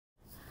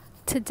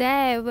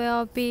Today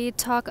we'll be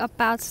talk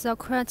about the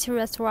quality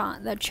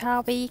restaurant, the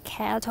Chubby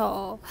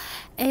Cattle.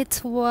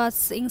 It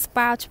was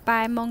inspired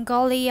by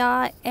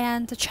Mongolia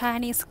and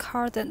Chinese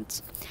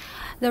cuisines.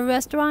 The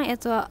restaurant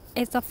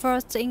is the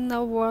first in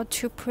the world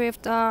to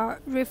prove the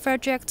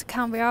refrigerated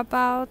conveyor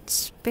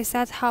belt.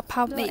 Besides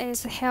hotpot meat,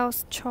 it's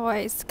health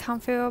choice,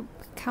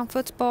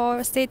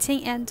 comfortable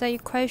seating, and the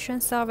equation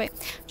survey.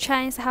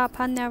 Chinese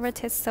hotpot never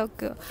tastes so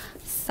good.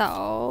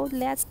 So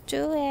let's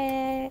do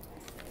it.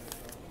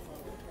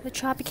 The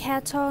Chubby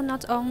Cattle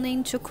not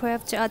only to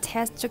craft a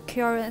taste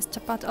curious,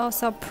 but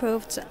also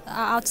proved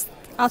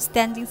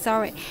outstanding.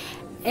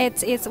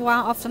 It is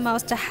one of the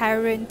most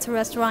high-rated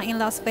restaurants in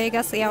Las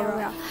Vegas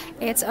area.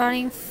 It's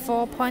earning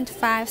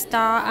 4.5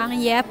 star on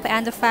Yelp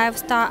and 5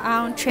 star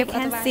on Trip. You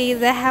can see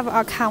they have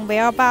a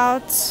conveyor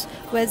belt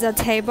with a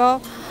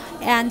table,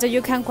 and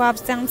you can grab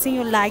something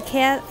you like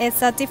it.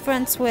 It's a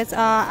difference with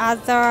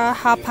other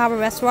hot pot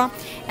restaurant,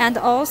 and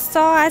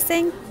also I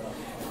think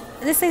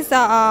this is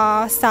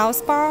a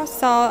sauce bar.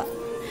 So I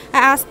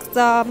asked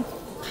the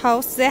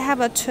host. They have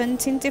a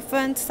 20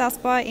 different sauce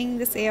bar in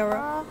this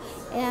area,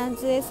 and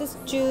this is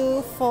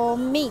due for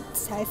meat,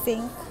 I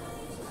think.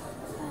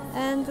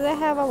 And they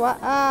have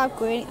a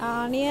green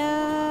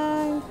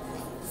onion,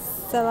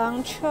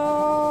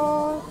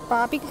 cilantro,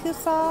 barbecue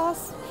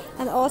sauce,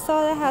 and also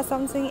they have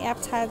something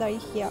appetizer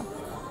here,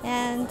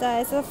 and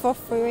it's for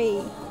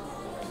free.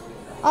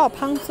 Oh,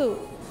 pangzu.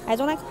 I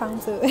don't like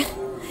pangzu.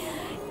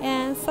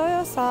 And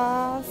soy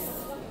sauce,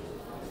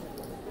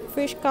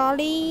 fish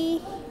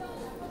garlic,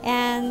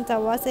 and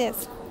what's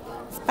this?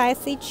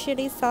 Spicy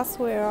chili sauce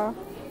with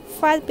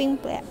fried bean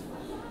bread.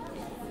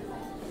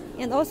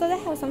 And also they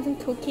have something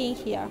cooking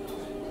here.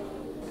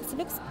 It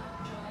looks.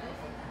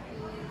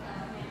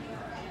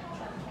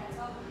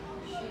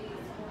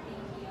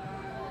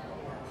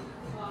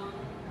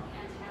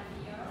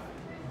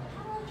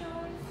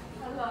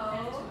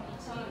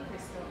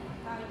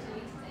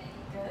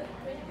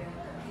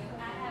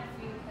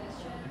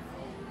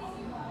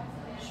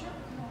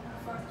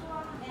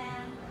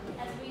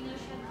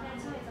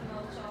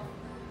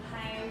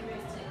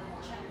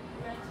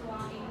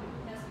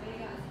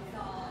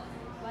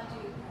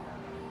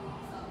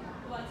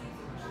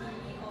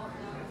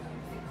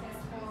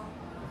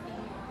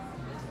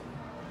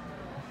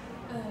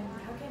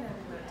 How can I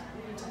put?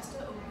 We just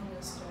opened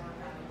the store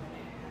about a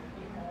minute and a half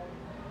ago.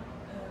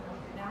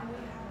 Now we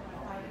have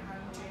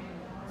 500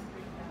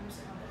 reviews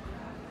on the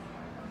app.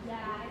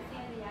 Yeah, I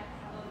think the app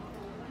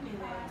It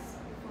is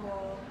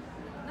for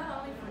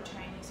not only for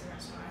Chinese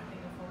restaurant, I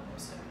think for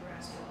most of the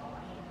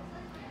restaurant in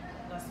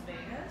Las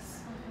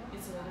Vegas,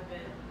 it's a little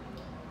bit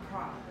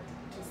proud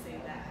to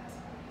say that.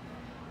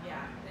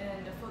 Yeah,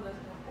 and for the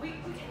we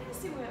can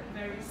see we're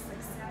very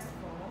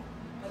successful,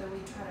 but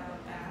we try our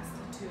best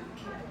to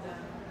keep the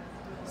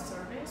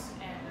service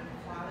and the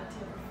quality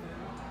of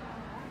food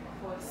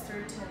for a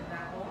certain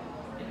level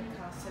and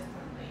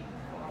consistently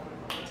for our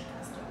loyalty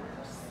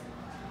customers.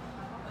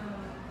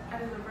 At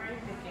the very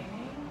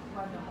beginning,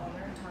 when the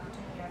owner talked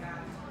to me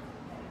about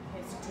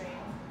his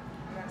dream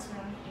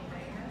restaurant in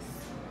Vegas,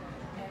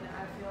 and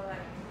I feel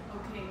like,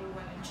 okay, we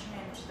want to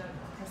change the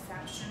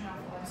perception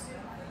of also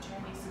the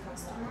Chinese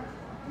customer.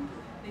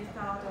 They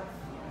thought of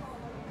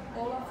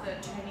all of the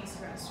Chinese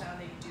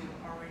restaurants, they do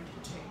orange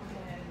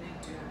chicken, they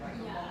do like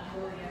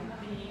Mongolian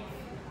beef,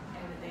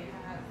 and they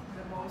have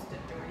the most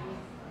dirty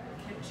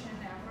kitchen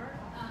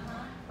ever.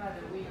 But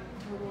we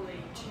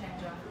totally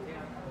change up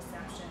their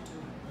perception to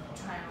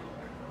try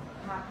our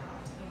hot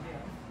pot in their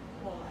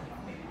whole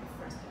life, maybe the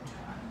first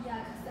try.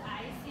 Yeah, because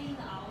I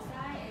think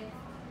outside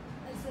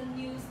it's a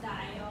new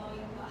style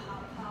in the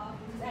hot pot.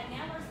 Because I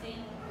never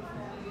seen it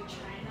before in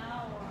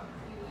China or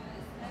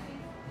US. I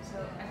think. So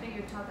I think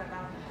you talk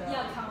about the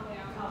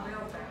conveyor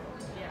belt.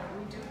 Yeah,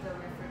 we do the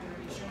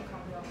refrigeration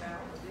conveyor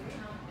belt,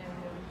 and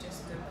we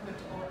just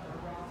put all the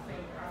raw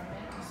flavor on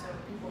it, so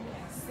people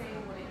can say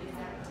what it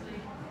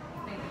exactly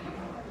they are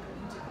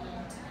going to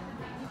eat, and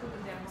they cook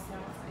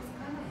themselves. It's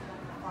kind of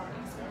like a fun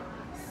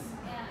experience.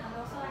 Yeah, and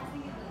also I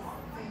think it is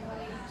a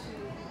way to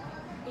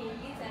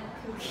eat and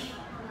cook.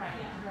 Right,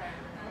 Yeah. right.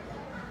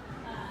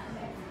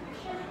 Next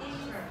question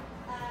is,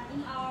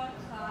 in our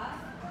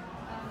class,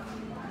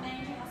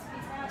 managing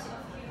hospitality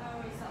of human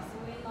resources,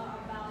 we learn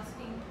about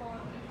the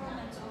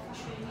improvement of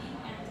training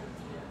and the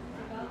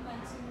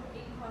development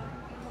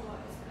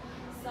employees.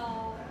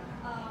 So,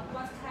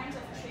 what kind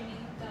of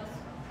training does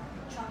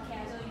Chubby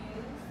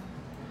use?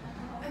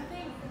 I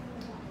think,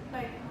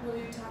 like, when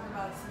you talk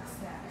about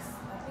success,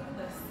 I think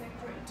the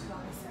secret to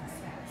our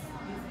success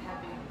is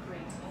having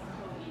great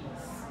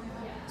employees.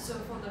 So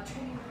for the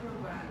training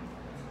program,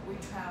 we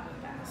try our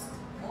best.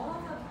 All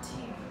of the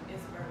team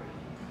is very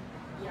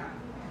young.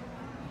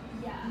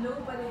 Yeah.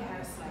 Nobody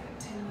has like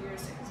 10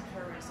 years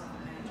experience of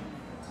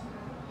management,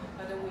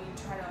 but we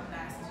try our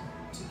best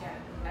to get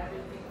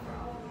everything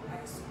from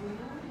exquisite,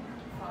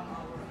 from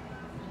our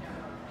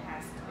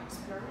past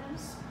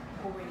experience,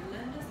 or we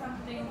learned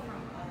something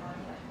from our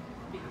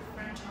big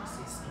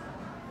franchise system.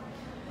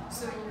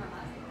 So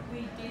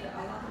we did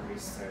a lot of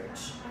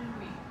research and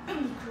we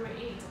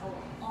create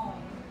our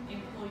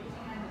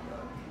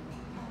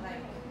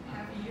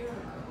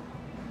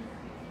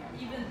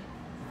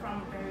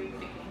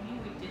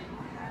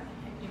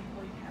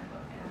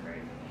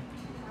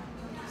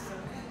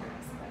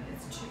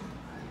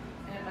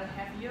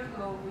year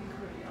ago we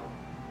created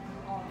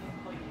on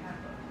employee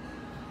handbook.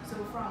 So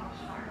from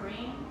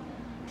hiring,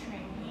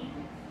 training,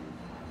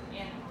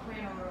 and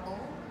playing a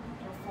role,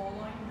 to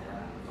following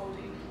the old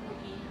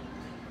employee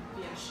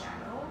via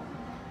shadow,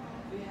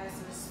 we have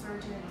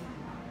certain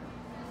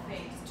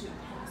things to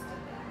test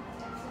them.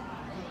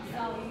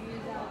 So you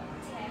use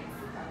text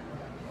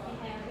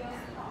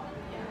behaviors.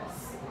 Yes.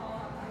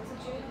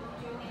 So do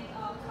you need a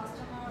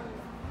customer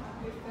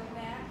with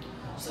feedback?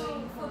 So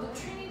for the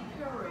training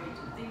period,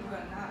 they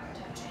were not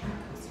touching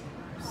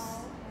customers.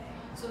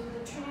 So for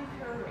the training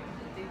period,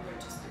 they were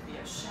just to be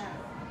a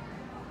shadow.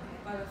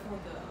 But for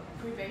the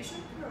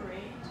probation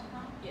period,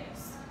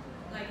 yes.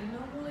 Like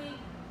normally,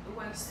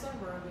 one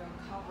server will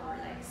cover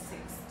like 6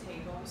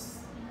 tables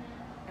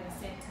at the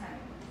same time.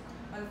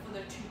 But for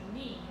the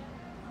trainee,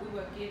 we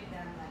will give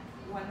them like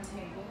 1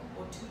 table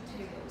or 2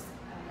 tables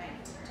a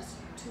night,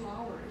 just 2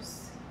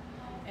 hours.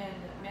 And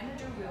the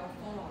manager will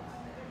follow them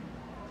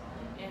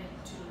and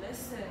to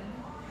listen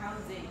how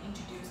they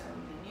introduce our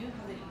menu,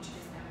 how they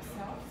introduce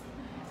themselves,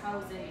 how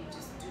they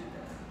just do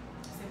the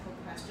simple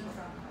question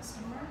from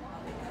customer,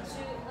 how they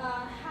answer.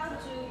 How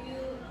do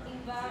you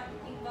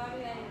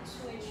evaluate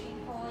which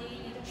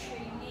employee need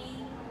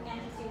training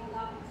and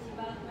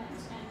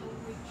development and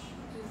which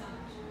do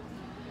not?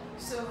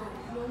 So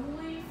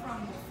normally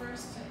from the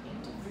first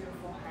interview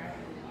for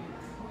hiring a new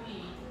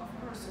employee, of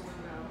course we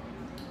will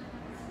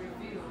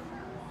review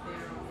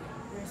their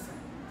resume.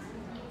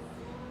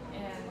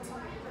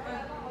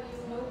 But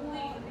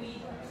normally we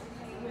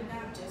will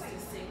not just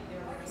see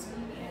their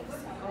resume and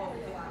say, oh,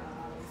 they are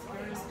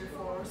experienced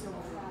before, so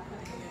we will put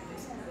them in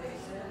this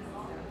position,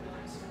 that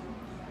position.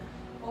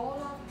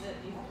 All of the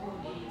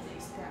employees, they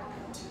step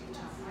into the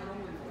job title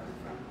we work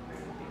from the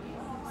very beginning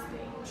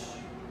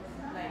stage.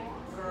 Like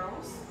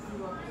girls,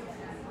 we will put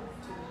them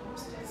to the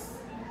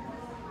hostess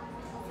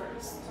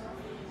first.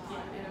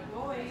 Yeah, and the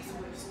boys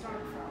will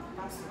start from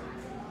busser,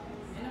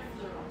 and a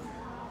floor,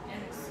 and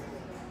a server.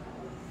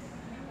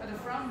 But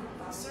from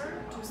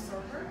busser to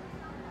server,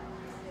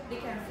 they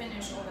can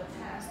finish all the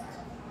tasks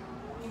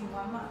in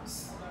 1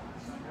 month.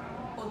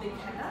 Or they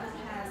cannot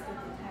pass the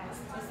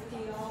test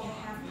in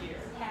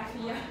half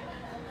year.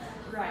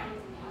 Right.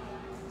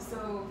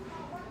 So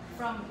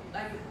from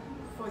like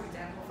for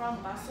example,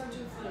 from busser to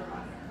food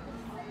runner,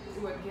 we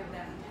will give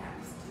them a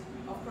test.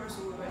 Of course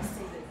we will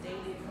see the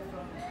daily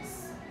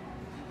performance.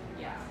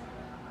 Yeah.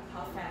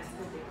 How fast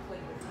do they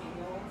click the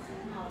table?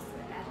 How's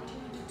the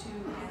attitude to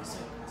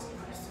answer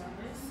customer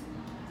service?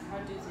 How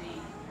do they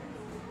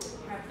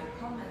have the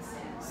common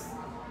sense?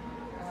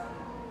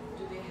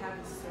 Do they have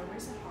the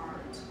service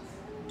heart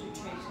to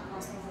treat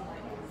customer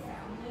like a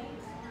family?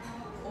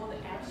 All the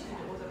attitude,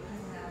 all the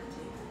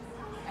personality,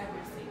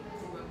 everything.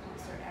 We will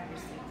consider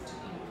everything to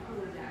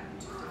improve them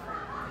to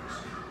different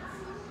position.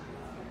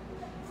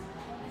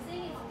 I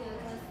think it's good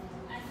because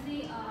I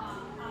see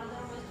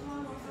other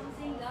restaurant or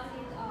something that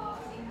is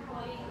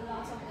employing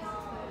lots of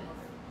experience,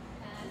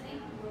 and I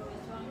think your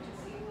restaurant to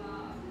give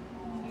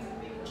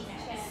new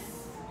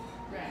chance.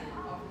 Right,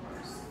 of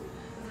course.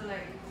 So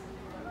like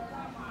a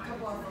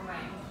couple of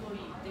my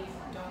employees, they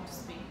don't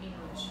speak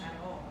English at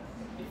all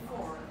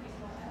before,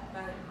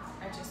 but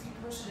I just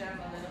push them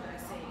a little bit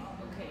and say,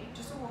 okay,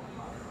 just work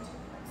hard.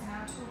 It's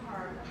not too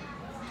hard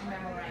to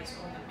memorize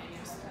all the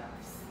menu stuff.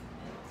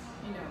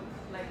 You know,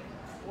 like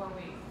when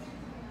we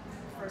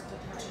first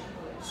touch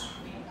English,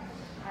 we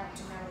have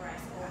to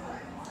memorize all the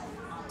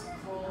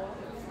article,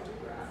 the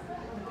photograph,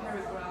 the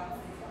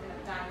paragraph, the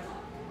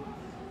dialogue.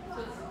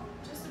 So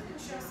just to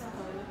push yourself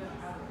a little bit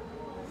harder,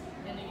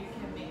 and then you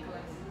can make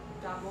like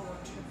double or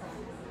triple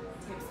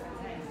tips a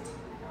night.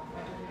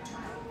 Why don't you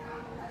try?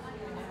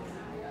 You never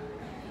know.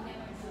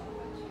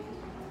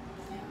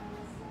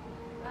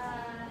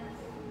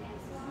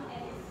 Next one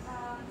is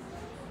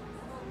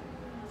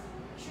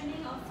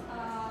training of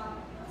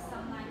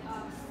some like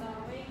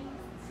serving,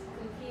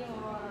 cooking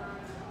or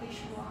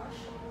dishwash.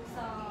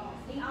 So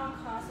in our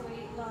class we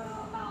learn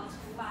about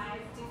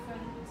 5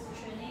 different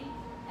training,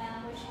 and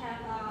which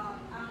have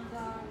on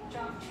the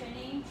job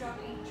training, job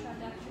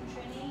introduction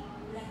training,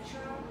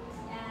 lecture,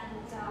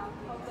 and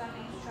program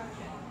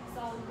instruction.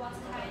 So what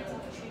kind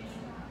of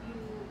training you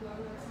will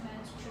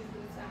recommend to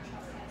use at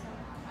Chubby Cattle?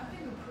 I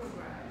think the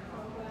program.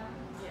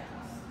 Yes.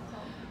 So,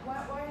 Why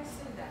I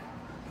say that?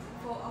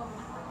 For our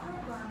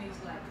program is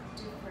like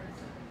different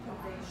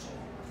position.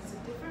 It's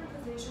a different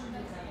position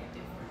that have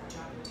different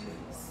job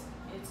duties.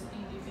 It's an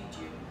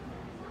individual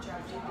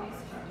job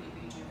duties,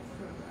 individual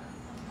program.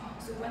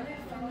 So when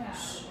they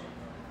finish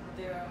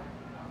their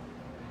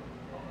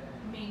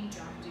main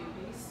job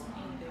duties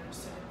in their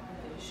certain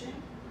position,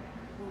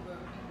 we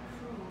will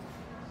improve,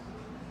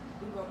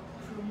 we will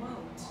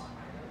promote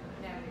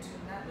them to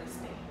another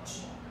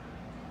stage.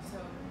 So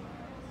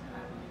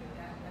I believe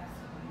that's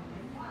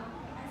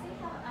I think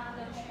some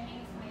other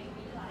trainings may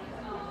be like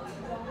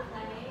role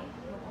play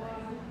or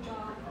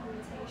job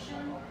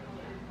rotation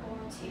or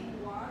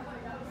teamwork.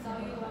 So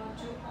you will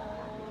do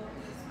all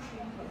this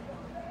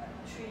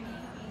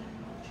training in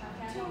Chubby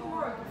Cattle.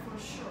 teamwork for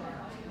sure,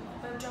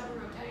 but job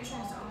rotation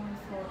is only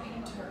for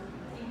intern.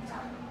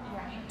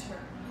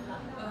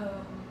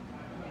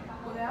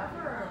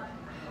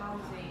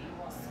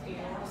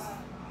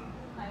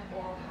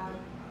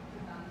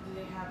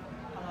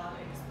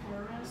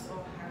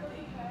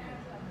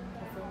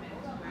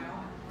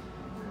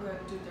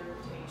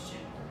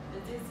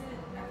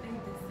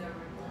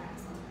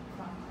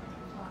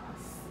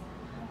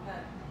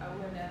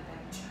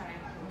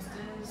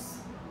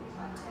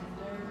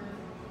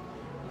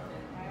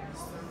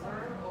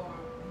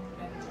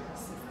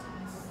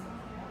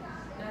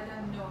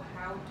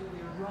 how do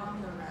we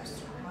run the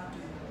restaurant, how do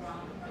we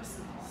run the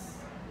business.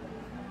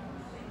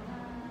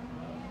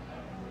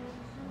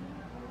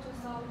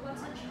 So what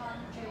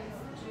challenges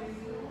do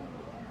you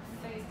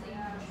face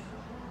in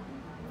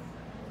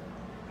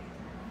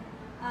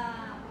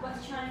what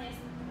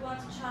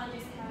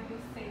challenges have you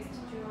faced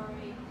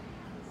during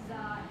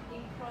the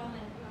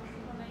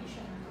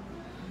implementation?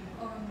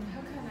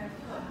 How can I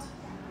put?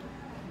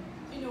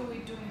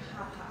 We're doing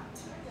hotpot.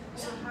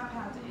 So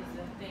hotpot is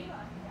the thing,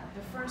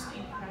 the first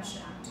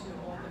impression to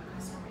all the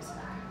customers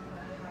like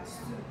the hot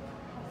soup.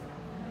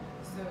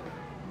 So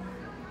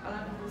a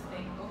lot of people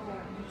think, oh,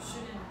 you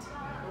shouldn't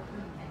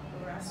open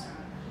a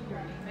restaurant here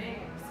in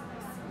Vegas.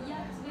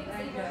 Yeah, it's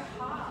Like, very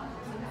hot.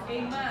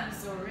 8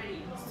 months already,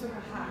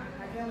 super hot.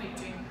 How can we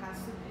drink hot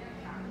soup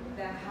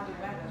that hot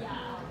weather?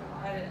 Yeah.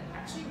 But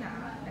actually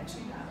not.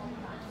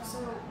 So,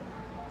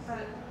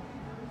 but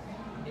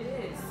it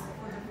is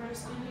for the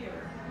first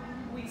year.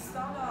 We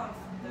start off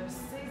the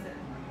season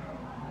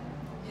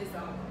is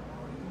a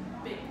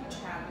big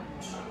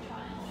challenge.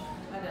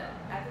 But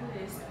at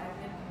least I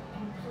think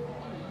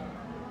employee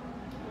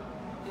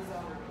is a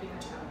big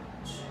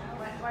challenge.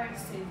 Why I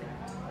say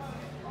that?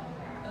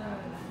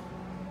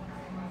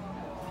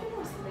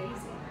 People is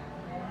lazy.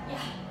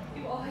 Yeah,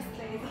 you always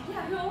lazy.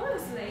 Yeah, you're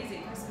always lazy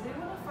because they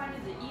want to find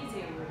the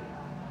easier way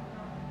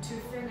to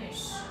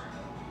finish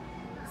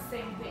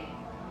same thing.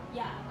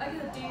 Yeah. Like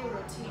a daily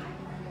routine.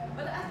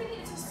 But I think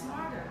it's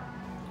smarter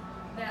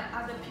than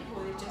other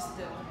people. They just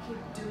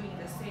keep doing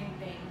the same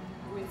thing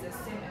with the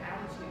same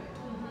attitude.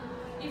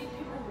 If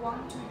people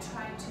want to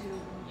try to,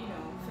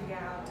 figure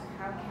out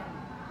how can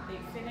they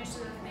finish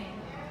the thing,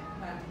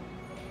 but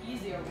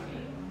easier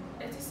way,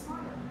 it's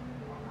smarter.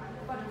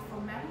 But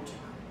for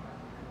manager,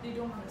 they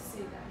don't want to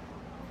see that.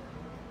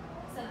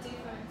 It's a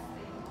different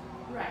thing.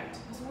 Right.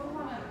 So we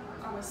want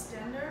our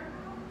standard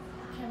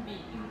can be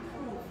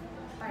improved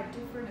by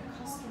different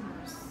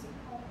customers'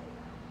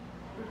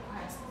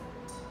 requests.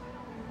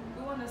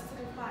 We want to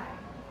certify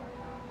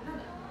not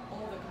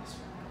all the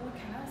customers. We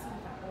cannot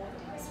certify all the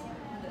customers,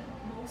 but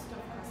most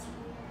of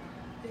customers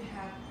they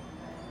have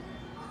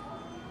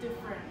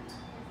different.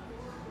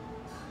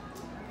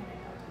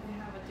 They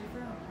have a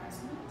different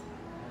requirement,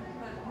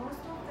 but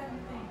most of them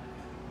think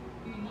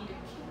you need to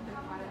keep the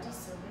quality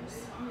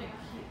service, you need to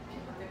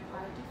keep the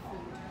quality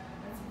food.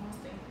 That's the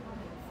most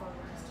important for a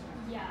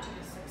restaurant to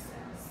be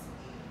success.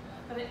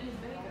 But in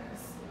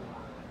Vegas,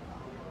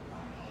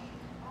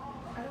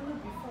 I don't know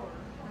before,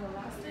 the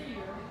last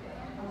year,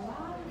 a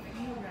lot of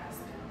new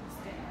restaurants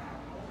they have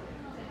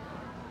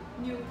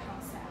new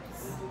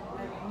concepts,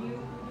 like a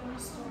new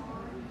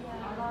store,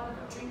 a lot of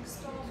drink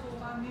stores, a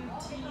lot of new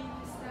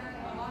teas,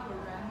 a lot of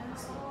ramen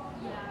stores.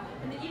 Yeah.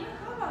 And even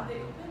how about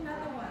they open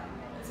another one?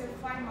 It's like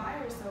 5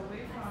 miles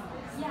away from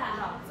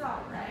Lao,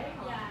 right?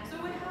 Yeah. So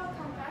we have a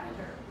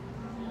competitor.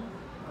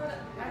 But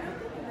I don't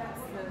think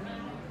that's the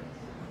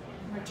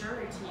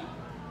majority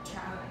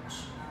challenge.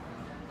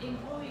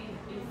 Employee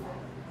is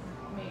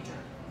major.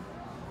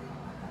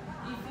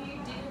 If you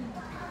didn't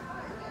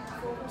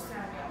focus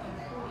on your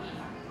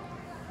employee,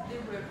 they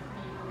will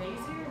be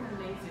lazier and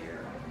lazier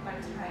by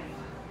time.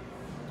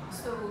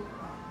 So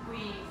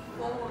we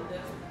follow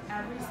this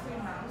every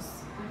 3 months.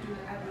 We do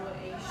the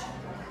evaluation.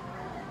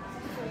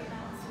 3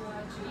 months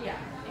will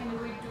Yeah, and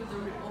we do the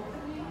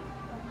reopening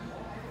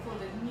for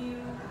the new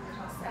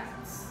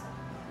concepts.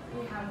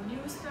 We have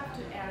new stuff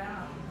to add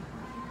on.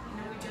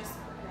 We just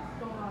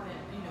go on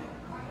it,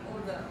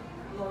 all the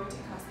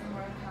loyalty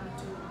customer come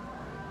to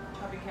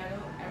Chubby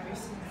Cattle,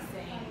 everything the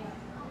same.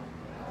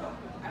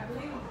 I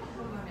believe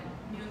we want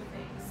new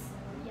things.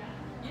 Yeah.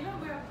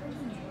 We are pretty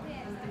new,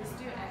 but they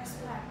still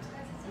expect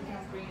we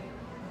can bring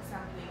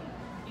something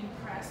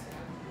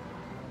impressive.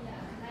 Yeah,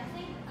 and I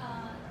think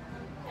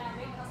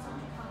every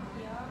customer come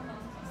here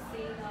must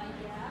see the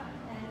idea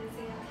and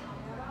see the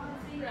camera. I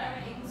think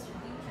very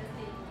interesting.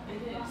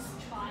 It is. Must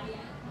try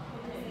it.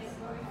 It's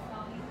very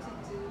funny to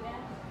do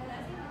that. And I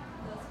think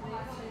that's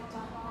why they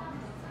don't want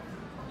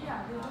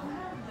Yeah, they don't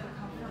have the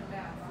comfort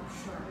bed for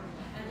sure,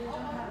 and they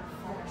don't have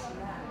fresh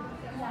land.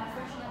 Yeah,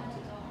 fresh land to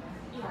do.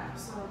 Yeah,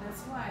 so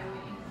that's why we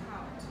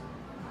import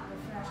the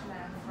fresh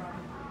land from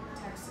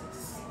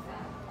Texas.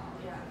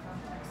 Yeah, from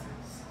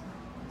Texas.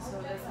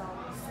 So that's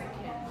our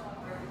second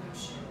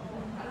revolution.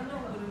 I don't know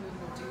what we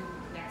will do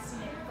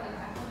next year, but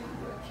I think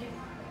we'll keep,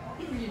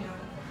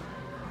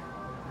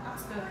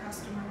 ask the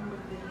customer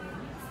what they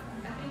need.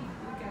 I think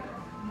we get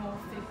more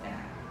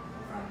feedback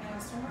from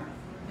customer,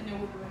 and then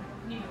we will,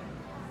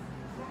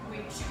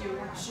 which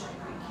direction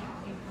we can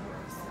improve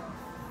ourselves.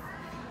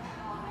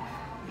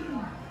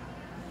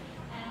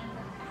 And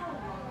I have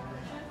one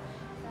question.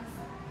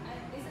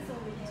 This is a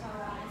winter,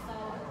 right? So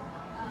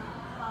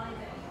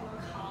holiday will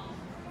come.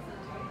 So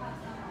do you have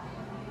some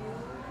new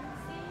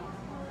thing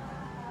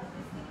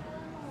this season?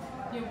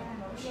 New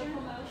promotion? New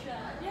promotion.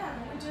 Yeah,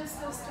 we just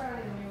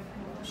started a new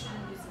promotion.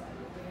 It's like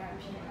a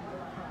VIP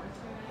card.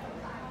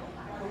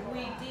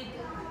 We did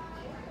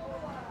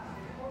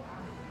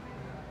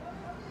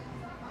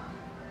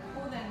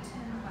more than 10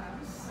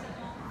 months.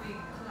 We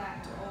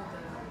collect all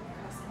the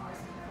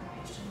customers'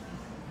 information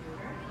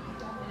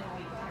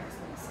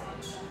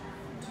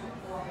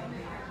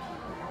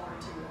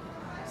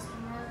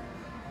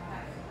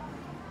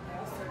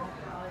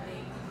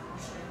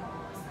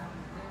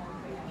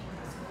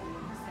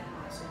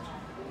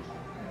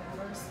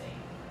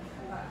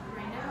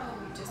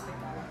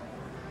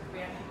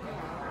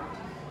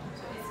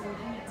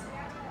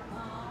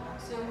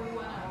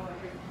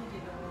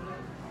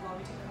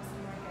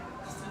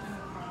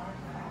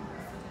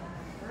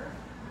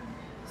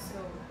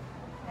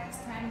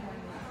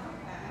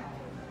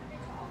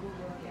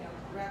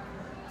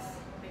records.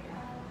 Like,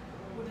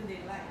 what do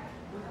they like?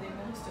 What do they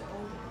most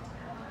order?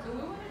 So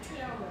we want to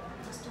treat our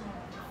customer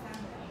like a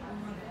family. We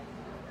want to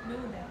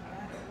know them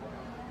better.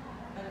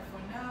 But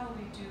for now,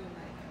 we do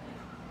like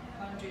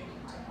 100.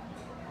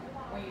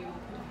 When you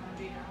put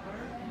 100 number,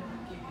 and we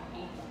give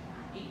you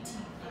 18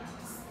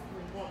 bucks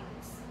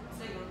rewards. It's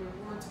like a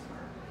rewards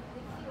card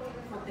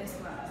for this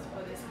month,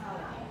 for this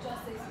holiday.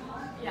 Just this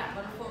one? Yeah,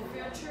 but for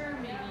future,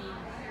 maybe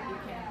you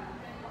can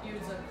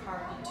use a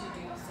card to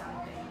do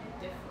something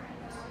different.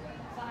 So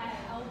I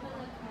open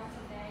the card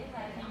today,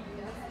 I can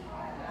use it.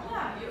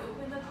 Yeah, you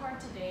open the card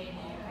today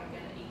and you can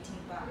get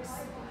 18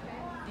 bucks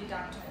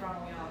deduct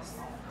from your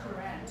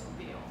current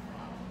bill.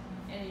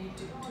 And you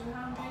do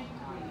 200,